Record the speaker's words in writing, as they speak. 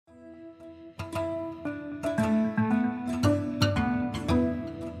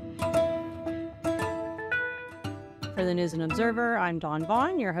the News and Observer. I'm Dawn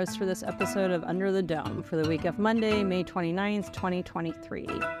Vaughn, your host for this episode of Under the Dome for the week of Monday, May 29th, 2023.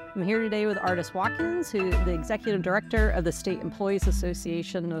 I'm here today with Artis Watkins, who's the Executive Director of the State Employees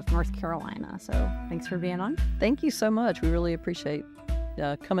Association of North Carolina. So thanks for being on. Thank you so much. We really appreciate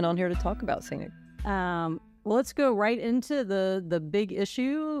coming on here to talk about SEANC. Well, let's go right into the big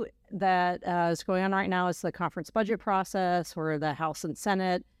issue that is going on right now. Is the conference budget process, where the House and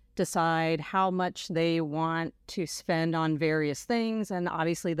Senate decide how much they want to spend on various things. And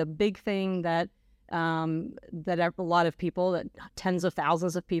obviously the big thing that a lot of people, that tens of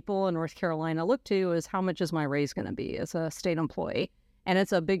thousands of people in North Carolina look to, is how much is my raise going to be as a state employee? And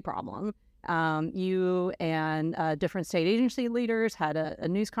it's a big problem. You and different state agency leaders had a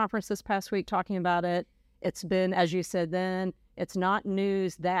news conference this past week talking about it. It's been, as you said then, it's not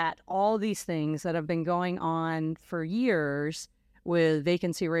news that all these things that have been going on for years, with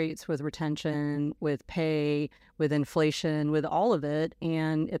vacancy rates, with retention, with pay, with inflation, with all of it,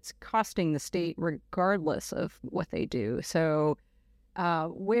 and it's costing the state regardless of what they do. So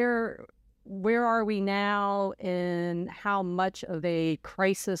where are we now in how much of a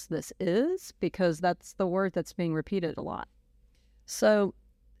crisis this is? Because that's the word that's being repeated a lot. So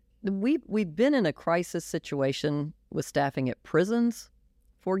we've been in a crisis situation with staffing at prisons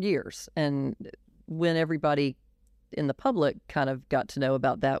for years. And when everybody in the public kind of got to know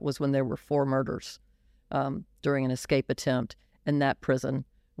about that was when there were 4 murders during an escape attempt, and that prison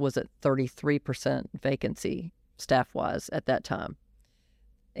was at 33% vacancy staff-wise at that time.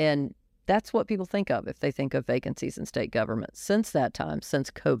 And that's what people think of if they think of vacancies in state government. Since that time,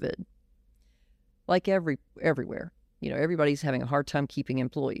 since COVID, like everywhere, everybody's having a hard time keeping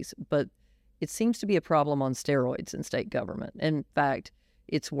employees, but it seems to be a problem on steroids in state government. In fact,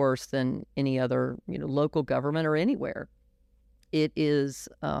 it's worse than any other, local government or anywhere. It is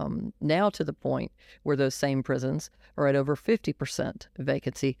now to the point where those same prisons are at over 50%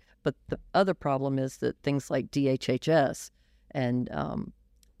 vacancy. But the other problem is that things like DHHS and,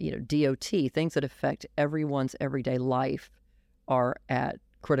 DOT, things that affect everyone's everyday life, are at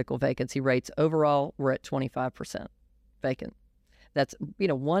critical vacancy rates. Overall, we're at 25% vacant. That's,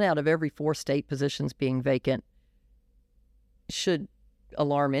 1 out of every 4 state positions being vacant should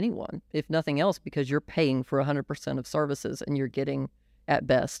alarm anyone, if nothing else, because you're paying for 100% of services and you're getting at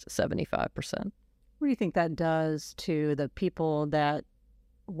best 75%. What do you think that does to the people that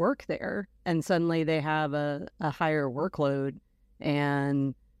work there, and suddenly they have a higher workload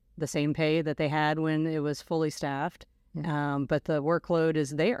and the same pay that they had when it was fully staffed, but the workload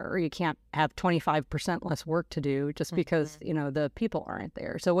is there? You can't have 25% less work to do just because the people aren't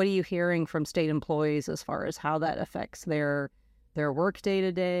there. So what are you hearing from state employees as far as how that affects their work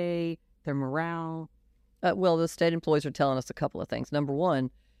day-to-day, their morale? Well, the state employees are telling us a couple of things. Number one,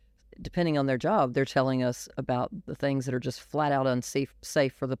 depending on their job, they're telling us about the things that are just flat out unsafe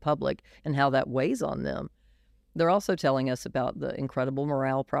for the public and how that weighs on them. They're also telling us about the incredible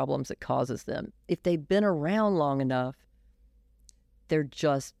morale problems it causes them. If they've been around long enough, they're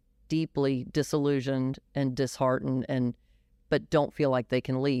just deeply disillusioned and disheartened but don't feel like they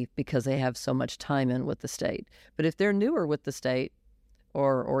can leave because they have so much time in with the state. But if they're newer with the state,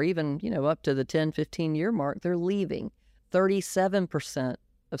 or even, up to the 10, 15-year mark, they're leaving. 37%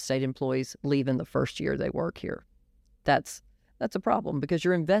 of state employees leave in the first year they work here. That's a problem because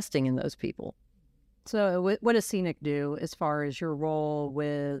you're investing in those people. So what does SEANC do as far as your role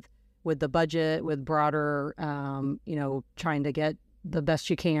with the budget, with broader, trying to get the best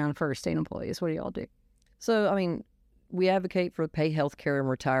you can for state employees? What do you all do? So, we advocate for pay, health care, and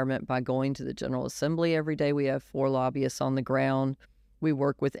retirement by going to the General Assembly every day. We have 4 lobbyists on the ground. We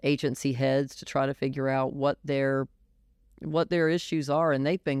work with agency heads to try to figure out what their issues are, and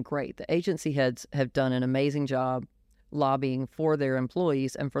they've been great. The agency heads have done an amazing job lobbying for their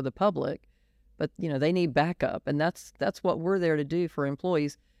employees and for the public, but they need backup, and that's what we're there to do for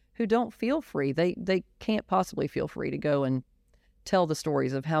employees who don't feel free. They can't possibly feel free to go and tell the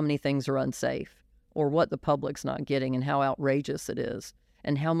stories of how many things are unsafe, or what the public's not getting and how outrageous it is,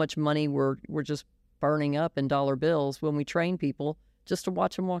 and how much money we're just burning up in dollar bills when we train people just to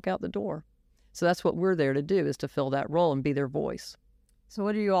watch them walk out the door. So that's what we're there to do, is to fill that role and be their voice. So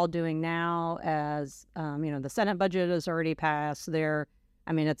what are you all doing now as, the Senate budget has already passed there?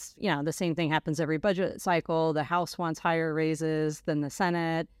 It's, the same thing happens every budget cycle. The House wants higher raises than the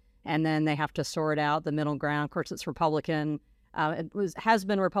Senate, and then they have to sort out the middle ground. Of course, it's Republican. Has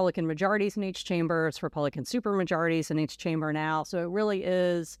been Republican majorities in each chamber. It's Republican supermajorities in each chamber now. So it really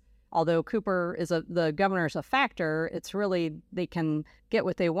is, although Cooper is the governor is a factor, it's really, they can get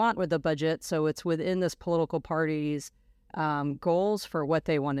what they want with the budget. So it's within this political party's goals for what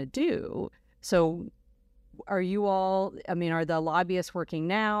they want to do. So are you all, I mean, are the lobbyists working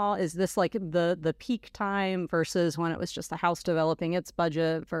now? Is this like the peak time versus when it was just the House developing its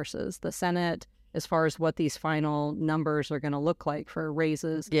budget versus the Senate as far as what these final numbers are going to look like for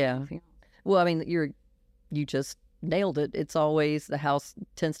raises? Yeah. Well, I mean, you just nailed it. It's always the House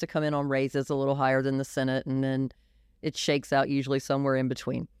tends to come in on raises a little higher than the Senate, and then it shakes out usually somewhere in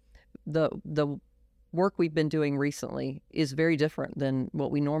between. The work we've been doing recently is very different than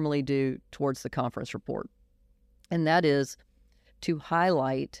what we normally do towards the conference report. And that is to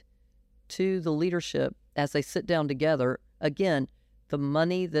highlight to the leadership as they sit down together, again, the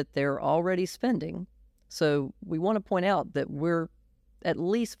money that they're already spending. So we want to point out that we're at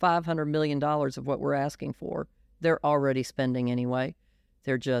least $500 million of what we're asking for. They're already spending anyway.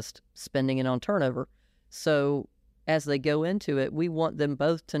 They're just spending it on turnover. So as they go into it, we want them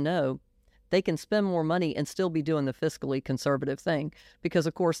both to know they can spend more money and still be doing the fiscally conservative thing. Because,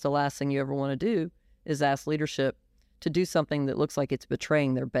 of course, the last thing you ever want to do is ask leadership to do something that looks like it's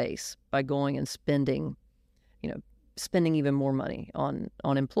betraying their base by going and spending even more money on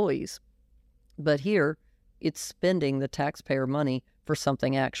employees. But here, it's spending the taxpayer money for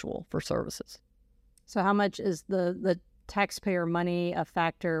something actual, for services. So how much is the taxpayer money a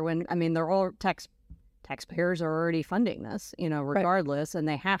factor when, I mean, they're all taxpayers are already funding this, regardless, right. And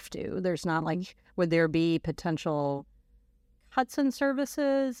they have to. There's not like, would there be potential cuts in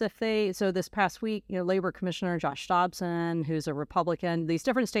services so this past week, Labor Commissioner Josh Dobson, who's a Republican, these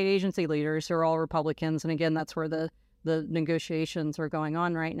different state agency leaders who are all Republicans, and again, that's where the negotiations are going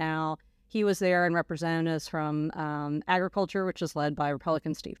on right now. He was there, and representatives from agriculture, which is led by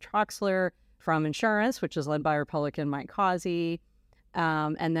Republican Steve Troxler, from insurance, which is led by Republican Mike Causey,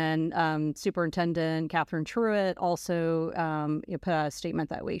 and then Superintendent Catherine Truitt also put out a statement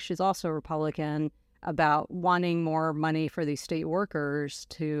that week. She's also a Republican, about wanting more money for these state workers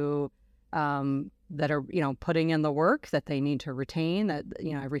to that are putting in the work that they need to retain, that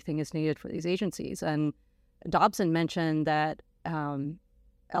everything is needed for these agencies. And Dobson mentioned that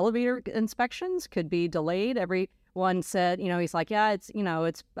elevator inspections could be delayed. Everyone said, he's like, yeah,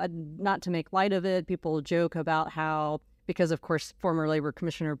 it's not to make light of it. People joke about how, because of course former Labor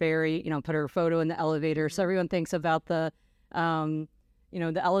Commissioner Barry put her photo in the elevator, so everyone thinks about the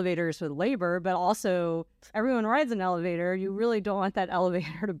the elevators with labor, but also everyone rides an elevator. You really don't want that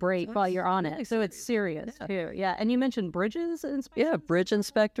elevator to break while you're on it. So it's serious too. Yeah. And you mentioned bridges inspectors? Yeah, bridge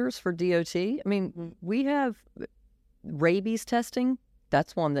inspectors for DOT. I mean, we have rabies testing.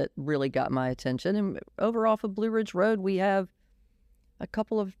 That's one that really got my attention. And over off of Blue Ridge Road, we have a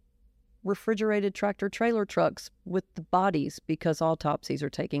couple of refrigerated tractor trailer trucks with the bodies because autopsies are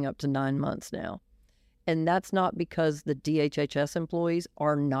taking up to 9 months now. And that's not because the DHHS employees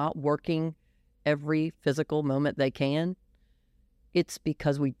are not working every physical moment they can. It's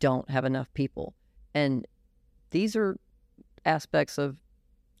because we don't have enough people. And these are aspects of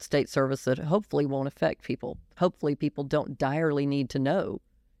state service that hopefully won't affect people. Hopefully people don't direly need to know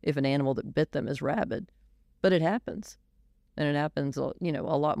if an animal that bit them is rabid. But it happens. And it happens, a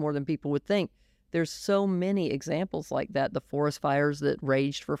lot more than people would think. There's so many examples like that. The forest fires that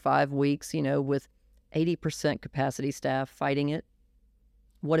raged for 5 weeks, with 80% capacity staff fighting it.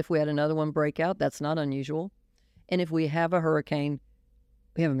 What if we had another one break out? That's not unusual. And if we have a hurricane,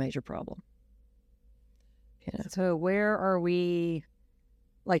 we have a major problem. So where are we?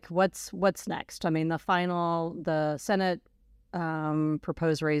 Like, what's next? I mean, the Senate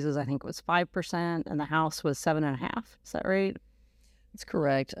proposed raises, I think, was 5%, and the House was 7.5%. Is that right? That's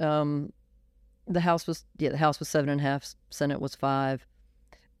correct. The House was 7.5%. Senate was 5%.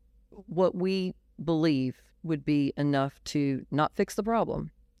 What we believe would be enough to not fix the problem,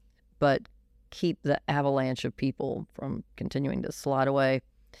 but keep the avalanche of people from continuing to slide away,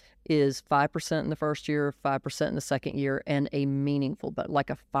 is 5% in the first year, 5% in the second year, and a meaningful, but like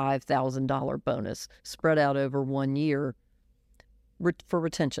a $5,000 bonus spread out over 1 year for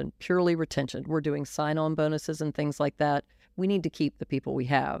retention, purely retention. We're doing sign-on bonuses and things like that. We need to keep the people we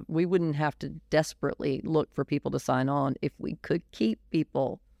have. We wouldn't have to desperately look for people to sign on if we could keep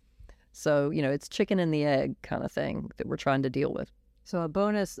people. So, it's chicken and the egg kind of thing that we're trying to deal with. So a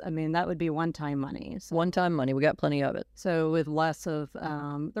bonus, I mean, that would be one-time money. So, one-time money. We got plenty of it. So with less of,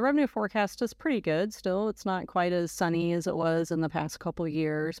 the revenue forecast is pretty good still. It's not quite as sunny as it was in the past couple of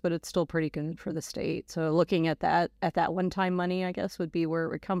years, but it's still pretty good for the state. So looking at that one-time money, I guess, would be where it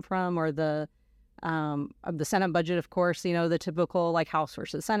would come from, or the Senate budget, of course, the typical like House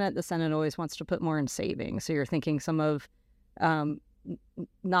versus Senate. The Senate always wants to put more in savings. So you're thinking some of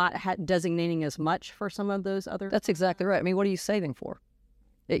not designating as much for some of those other. That's exactly right. I mean, what are you saving for?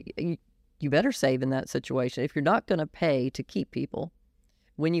 You better save in that situation. If you're not going to pay to keep people,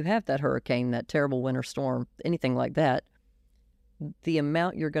 when you have that hurricane, that terrible winter storm, anything like that, the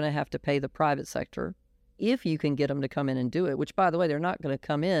amount you're going to have to pay the private sector, if you can get them to come in and do it, which, by the way, they're not going to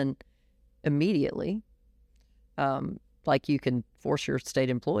come in immediately, like you can force your state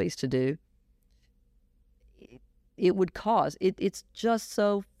employees to do, it would cause, it's just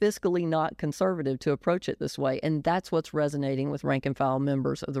so fiscally not conservative to approach it this way. And that's what's resonating with rank and file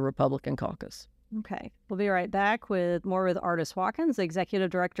members of the Republican caucus. Okay. We'll be right back with more with Artis Watkins, the Executive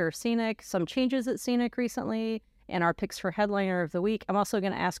Director of SEANC, some changes at SEANC recently, and our picks for Headliner of the Week. I'm also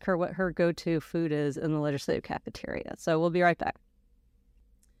going to ask her what her go-to food is in the legislative cafeteria. So we'll be right back.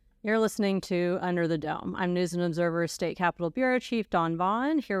 You're listening to Under the Dome. I'm News and Observer State Capitol Bureau Chief Dawn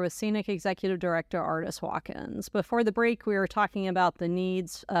Vaughn, here with SEANC Executive Director Artis Watkins. Before the break, we were talking about the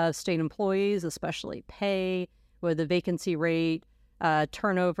needs of state employees, especially pay, with the vacancy rate,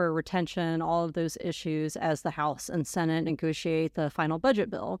 turnover, retention, all of those issues as the House and Senate negotiate the final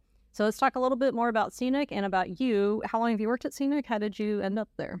budget bill. So let's talk a little bit more about SEANC and about you. How long have you worked at SEANC? How did you end up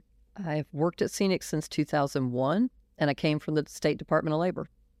there? I've worked at SEANC since 2001, and I came from the State Department of Labor.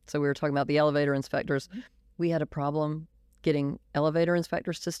 So we were talking about the elevator inspectors. We had a problem getting elevator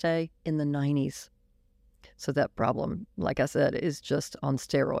inspectors to stay in the 90s. So that problem, like I said, is just on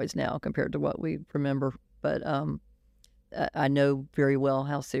steroids now compared to what we remember. But I know very well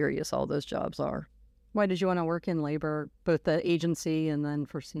how serious all those jobs are. Why did you want to work in labor, both the agency and then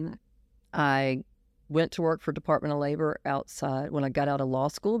for SEANC? I went to work for Department of Labor outside when I got out of law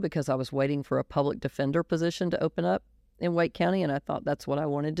school because I was waiting for a public defender position to open up in Wake County, and I thought that's what I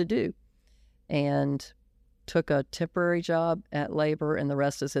wanted to do. And took a temporary job at Labor, and the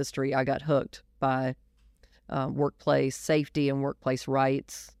rest is history. I got hooked by workplace safety and workplace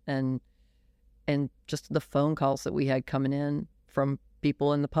rights, and just the phone calls that we had coming in from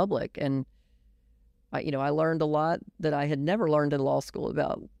people in the public. And I learned a lot that I had never learned in law school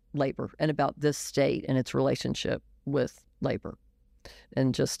about labor and about this state and its relationship with labor.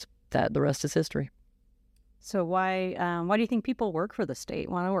 And just that, the rest is history. So why do you think people work for the state,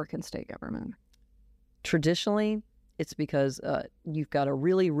 want to work in state government? Traditionally, it's because you've got a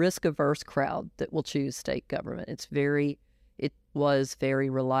really risk-averse crowd that will choose state government. It was very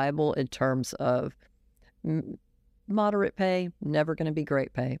reliable in terms of moderate pay, never going to be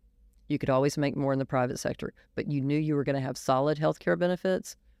great pay. You could always make more in the private sector, but you knew you were going to have solid health care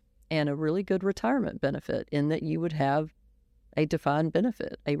benefits and a really good retirement benefit in that you would have a defined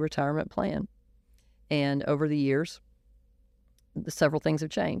benefit, a retirement plan. And over the years, several things have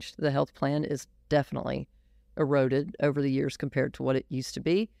changed. The health plan is definitely eroded over the years compared to what it used to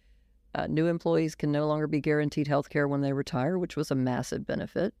be. New employees can no longer be guaranteed health care when they retire, which was a massive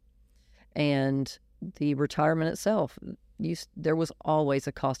benefit. And the retirement itself, there was always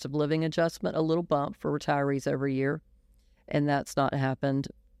a cost of living adjustment, a little bump for retirees every year. And that's not happened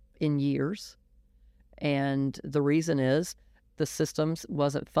in years. And the reason is the systems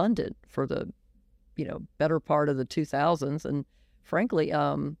wasn't funded for the better part of the 2000s. And frankly,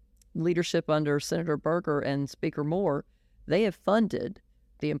 leadership under Senator Berger and Speaker Moore, they have funded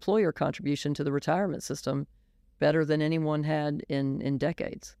the employer contribution to the retirement system better than anyone had in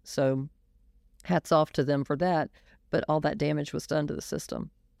decades. So hats off to them for that. But all that damage was done to the system.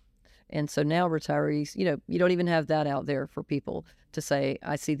 And so now retirees, you don't even have that out there for people to say,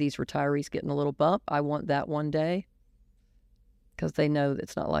 I see these retirees getting a little bump. I want that one day, because they know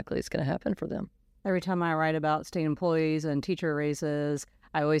it's not likely it's going to happen for them. Every time I write about state employees and teacher raises,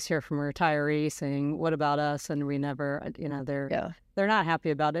 I always hear from a retiree saying, what about us? And we never, they're not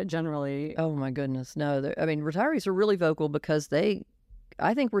happy about it generally. Oh my goodness. No, retirees are really vocal because I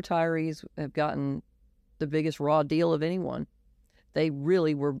think retirees have gotten the biggest raw deal of anyone. They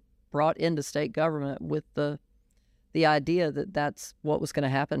really were brought into state government with the idea that that's what was going to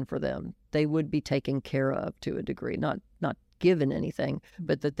happen for them. They would be taken care of to a degree, not given anything,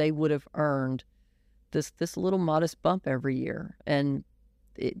 but that they would have earned this little modest bump every year. And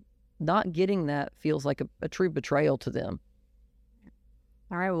not getting that feels like a true betrayal to them.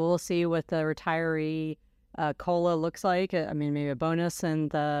 All right, well, we'll see what the retiree COLA looks like. Maybe a bonus and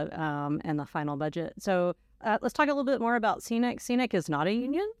the final budget. So let's talk a little bit more about SEANC. SEANC is not a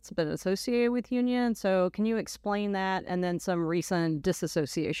union. It's been associated with union. So can you explain that and then some recent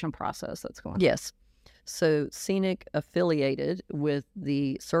disassociation process that's going on? Yes. So SEANC affiliated with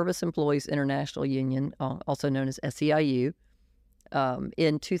the Service Employees International Union, also known as SEIU,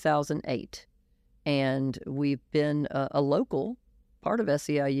 in 2008. And we've been a local part of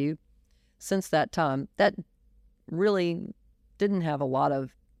SEIU since that time. That really didn't have a lot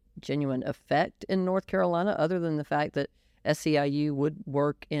of genuine effect in North Carolina, other than the fact that SEIU would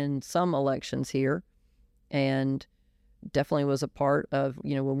work in some elections here. And definitely was a part of,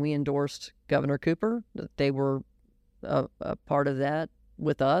 when we endorsed Governor Cooper, they were a part of that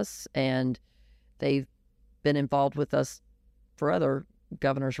with us, and they've been involved with us for other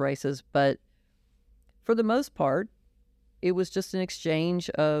governor's races. But for the most part, it was just an exchange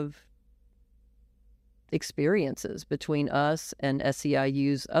of experiences between us and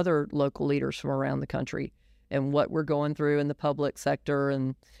SEIU's other local leaders from around the country, and what we're going through in the public sector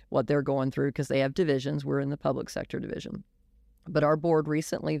and what they're going through, because they have divisions. We're in the public sector division. But our board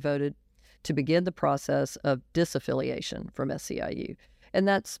recently voted to begin the process of disaffiliation from SEIU. And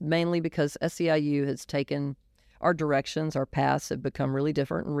that's mainly because SEIU has taken our directions, our paths have become really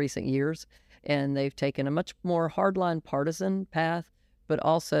different in recent years, and they've taken a much more hardline partisan path, but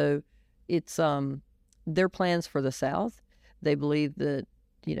also it's their plans for the South. They believe that,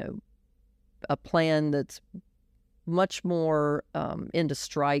 a plan that's much more into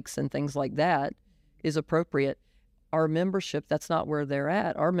strikes and things like that is appropriate. Our membership, that's not where they're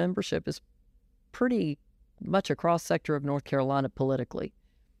at. Our membership is pretty much a cross-sector of North Carolina politically,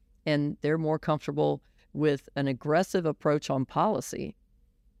 and they're more comfortable with an aggressive approach on policy.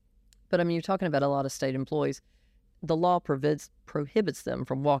 But I mean, you're talking about a lot of state employees. The law prohibits them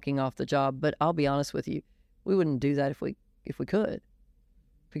from walking off the job, but I'll be honest with you, we wouldn't do that if we could.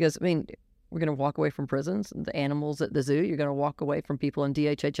 Because, I mean, we're going to walk away from prisons, the animals at the zoo. You're going to walk away from people in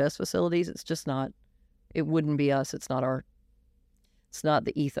DHHS facilities. It's just not, it wouldn't be us. It's not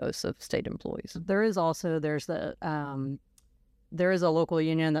the ethos of state employees. There is a local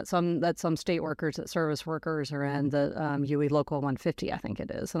union that some state workers, that service workers are in, the UE Local 150, I think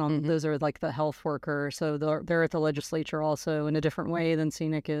it is. And those are like the health workers. So they're at the legislature also in a different way than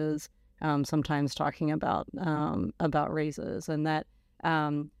SEANC is, sometimes talking about raises. And that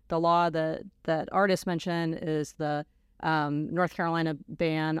the law that Artis mentioned is the North Carolina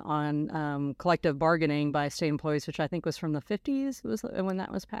ban on collective bargaining by state employees, which I think was from the 50s was when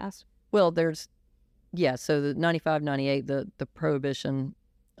that was passed. Well, so the 95, 98, the prohibition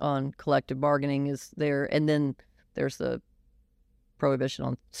on collective bargaining is there, and then there's the prohibition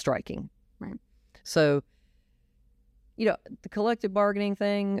on striking. Right. So, the collective bargaining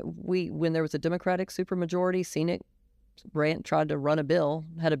thing, when there was a Democratic supermajority, SEANC tried to run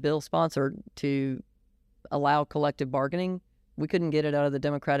had a bill sponsored to allow collective bargaining. We couldn't get it out of the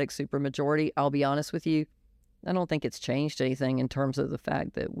Democratic supermajority. I'll be honest with you, I don't think it's changed anything in terms of the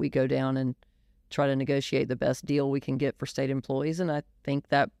fact that we go down and try to negotiate the best deal we can get for state employees. And I think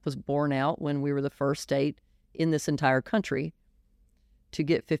that was borne out when we were the first state in this entire country to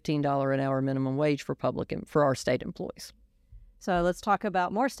get $15 an hour minimum wage for our state employees. So let's talk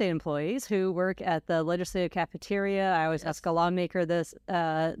about more state employees who work at the legislative cafeteria. I always ask a lawmaker this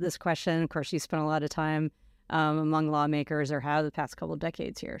question. Of course, you spent a lot of time among lawmakers, or have the past couple of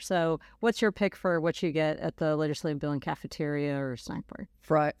decades here. So what's your pick for what you get at the legislative building cafeteria or snack bar?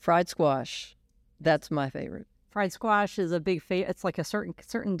 Fried squash. That's my favorite. Fried squash is a big favorite. It's like a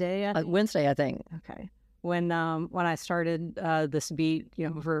certain day. Wednesday, I think. Okay. When I started this beat,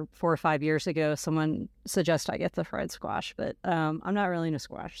 over 4 or 5 years ago, someone suggested I get the fried squash, but I'm not really into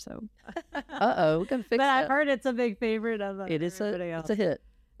squash, so. We can fix that. But I've heard it's a big favorite of everybody else. It's a hit.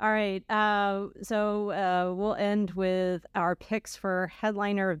 All right. So we'll end with our picks for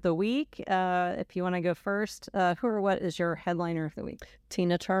headliner of the week. If you want to go first, who or what is your headliner of the week?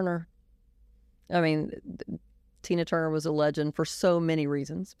 Tina Turner. I mean, Tina Turner was a legend for so many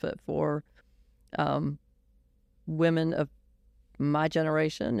reasons, but for women of my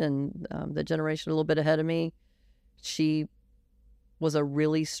generation and the generation a little bit ahead of me, she was a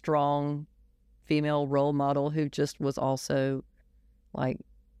really strong female role model who just was also like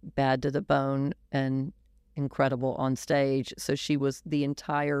bad to the bone and incredible on stage. So she was the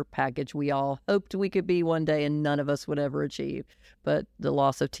entire package we all hoped we could be one day and none of us would ever achieve. But the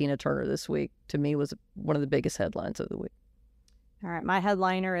loss of Tina Turner this week, to me, was one of the biggest headlines of the week. All right. My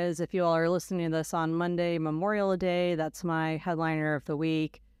headliner is, if you all are listening to this on Monday, Memorial Day, that's my headliner of the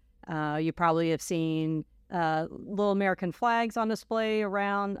week. You probably have seen little American flags on display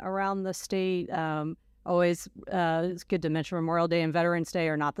around the state. Always, it's good to mention Memorial Day and Veterans Day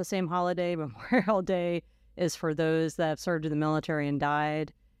are not the same holiday. Memorial Day is for those that have served in the military and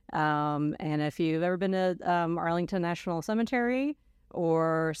died. And if you've ever been to Arlington National Cemetery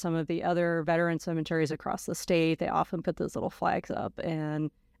or some of the other veteran cemeteries across the state, they often put those little flags up.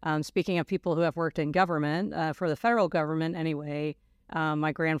 And speaking of people who have worked in government, for the federal government anyway,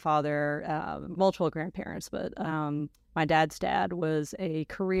 my grandfather, multiple grandparents, but my dad's dad was a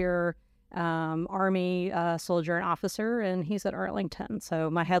career Army soldier and officer, and he's at Arlington. So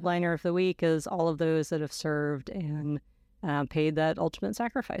my headliner of the week is all of those that have served and paid that ultimate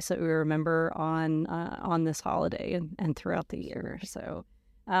sacrifice that we remember on this holiday and throughout the year. So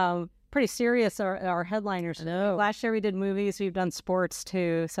pretty serious our headliners. I know. Last year we did movies. We've done sports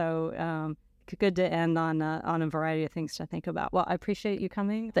too. So good to end on a variety of things to think about. Well, I appreciate you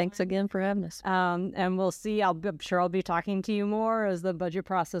coming. Thanks again for having us. And we'll see. I'm sure I'll be talking to you more as the budget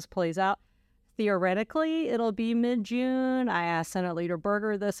process plays out. Theoretically, it'll be mid-June. I asked Senate Leader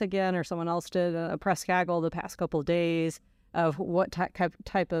Berger this again, or someone else did a press gaggle the past couple of days of what type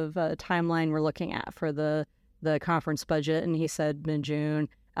of timeline we're looking at for the conference budget, and he said mid-June.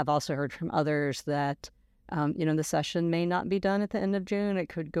 I've also heard from others that the session may not be done at the end of June. It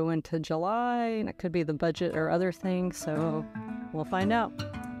could go into July, and it could be the budget or other things. So we'll find out.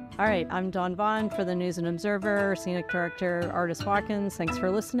 All right, I'm Dawn Vaughn for the News and Observer, Scenic Director Artis Watkins. Thanks for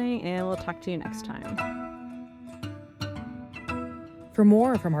listening, and we'll talk to you next time. For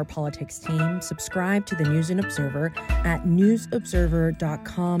more from our politics team, subscribe to the News and Observer at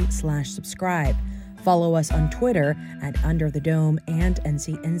newsobserver.com/subscribe. Follow us on Twitter at Under the Dome and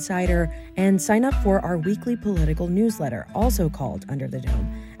NC Insider, and sign up for our weekly political newsletter, also called Under the Dome,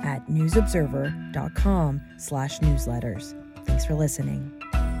 at newsobserver.com/newsletters. Thanks for listening.